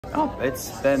Oh, it's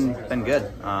been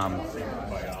good.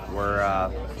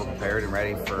 We're prepared and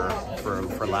ready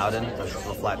for Loudon. The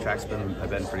flat tracks have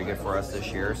been pretty good for us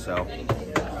this year. So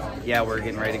yeah, we're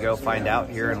getting ready to go find out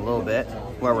here in a little bit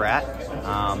where we're at.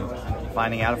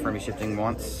 Finding out if we're gonna be shifting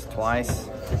once, twice,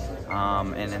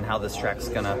 and then how this track's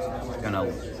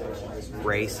gonna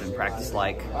race and practice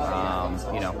like,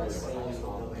 you know,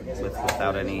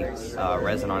 without any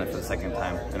resin on it for the second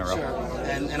time in a row. Sure.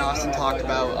 And Austin talked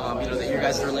about, you know, that your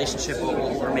guys' relationship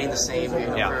will remain the same, you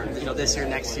know, yeah. for, you know, this year,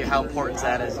 next year. How important is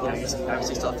that? As you know, you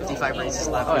obviously still have 55 races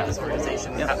left with this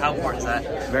organization. Yep. How important is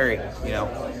that? Very. You know,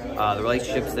 the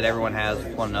relationships that everyone has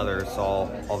with one another is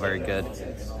all very good.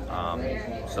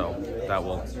 So that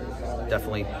will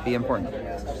definitely be important.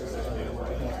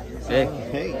 Hey,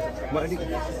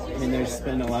 I mean, there's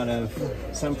been a lot of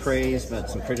some praise, but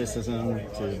some criticism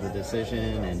to the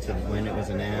decision and to when it was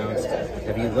announced.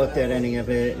 Have you looked at any of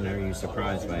it, and are you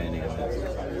surprised by any of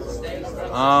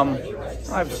it?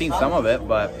 I've seen some of it,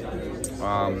 but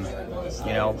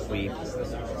you know, we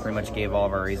pretty much gave all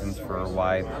of our reasons for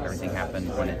why everything happened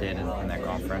when it did in that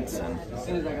conference, and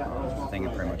I think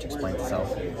it pretty much explains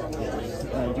itself. Do you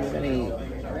have any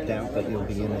doubt that you'll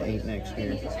be in the 8 next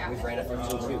year?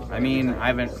 I mean, I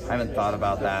haven't thought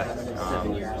about that.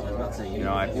 You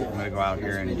know, I'm going to go out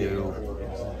here and do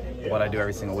what I do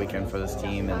every single weekend for this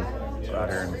team, and go out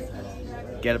here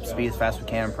and get up to speed as fast as we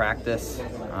can in practice.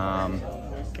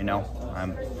 You know,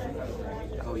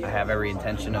 I have every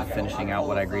intention of finishing out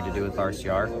what I agreed to do with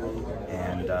RCR,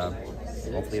 and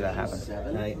hopefully that happens.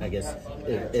 I guess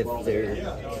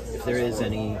if there is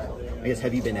any, I guess,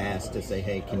 have you been asked to say,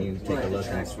 hey, can you take a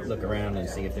look around and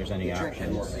see if there's any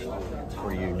options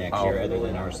for you next year other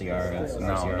than RCR? As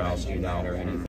RCR asked you that or anything?